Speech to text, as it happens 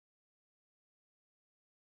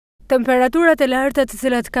Temperaturat e larta të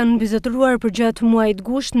cilat kanë mbizotëruar përgjatë muajit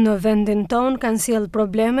gusht në vendin tonë kanë sjellë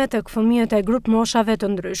probleme tek fëmijët e grup moshave të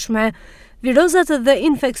ndryshme. Virozat dhe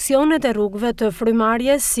infeksionet e rrugëve të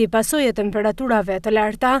frymarrjes si pasojë e temperaturave të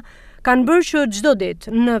larta kanë bërë që çdo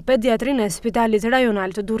ditë në Pediatrinë e Spitalit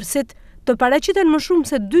Rajonal të Durrësit të paraqiten më shumë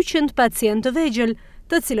se 200 pacientë të vegjël,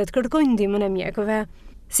 të cilët kërkojnë ndihmën e mjekëve.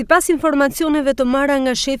 Sipas informacioneve të marra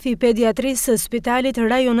nga shefi i Pediatrisë së Spitalit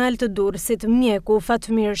Rajonal të Durrësit, mjeku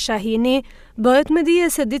Fatmir Shahini, bëhet me dije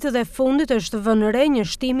se ditët e fundit është vënë re një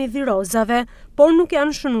shtim i virozave, por nuk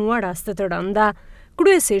janë shënuar raste të rënda.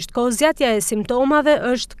 Kryesisht, kohëzjatja e simptomave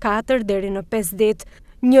është 4 deri në 5 ditë.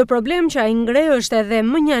 Një problem që ai ngre është edhe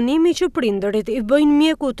mënjanimi që prindërit i bëjnë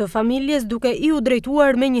mjeku të familjes duke i u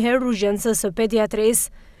drejtuar menjëherë urgjencës së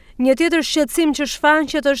pediatrisë. Një tjetër shqetësim që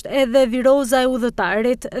shfaqet është edhe viroza e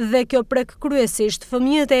udhëtarit dhe kjo prek kryesisht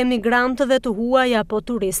fëmijët e emigrantëve të huaj apo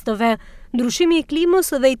turistëve. Ndryshimi i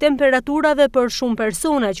klimës dhe i temperaturave për shumë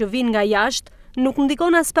persona që vinë nga jashtë nuk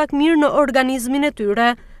ndikon as pak mirë në organizmin e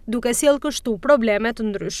tyre, duke sjellë kështu probleme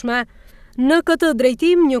të ndryshme. Në këtë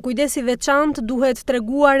drejtim, një kujdes i veçantë duhet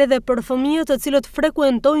treguar edhe për fëmijët të cilët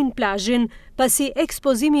frekuentojnë plazhin, pasi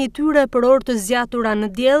ekspozimi i tyre për orë të zgjatura në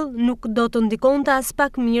diell nuk do të ndikonte as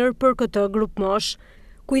pak mirë për këtë grup mosh.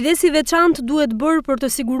 Kujdesi i veçantë duhet bërë për të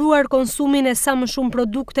siguruar konsumin e sa më shumë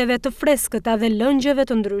produkteve të freskëta dhe lëngjeve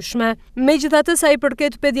të ndryshme. Megjithatë, sa i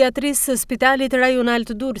përket Pediatrisë së Spitalit Rajonal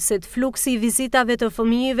të Durrësit, fluksi i vizitave të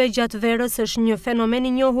fëmijëve gjatë verës është një fenomen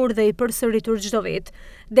i njohur dhe i përsëritur çdo vit.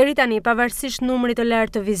 Deri tani, pavarësisht numrit të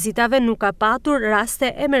lartë të vizitave, nuk ka patur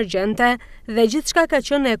raste emergjente dhe gjithçka ka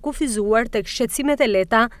qenë e kufizuar tek shqetësimet e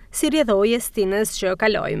lehta si rrjedhoi e stinës që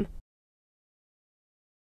kalojmë.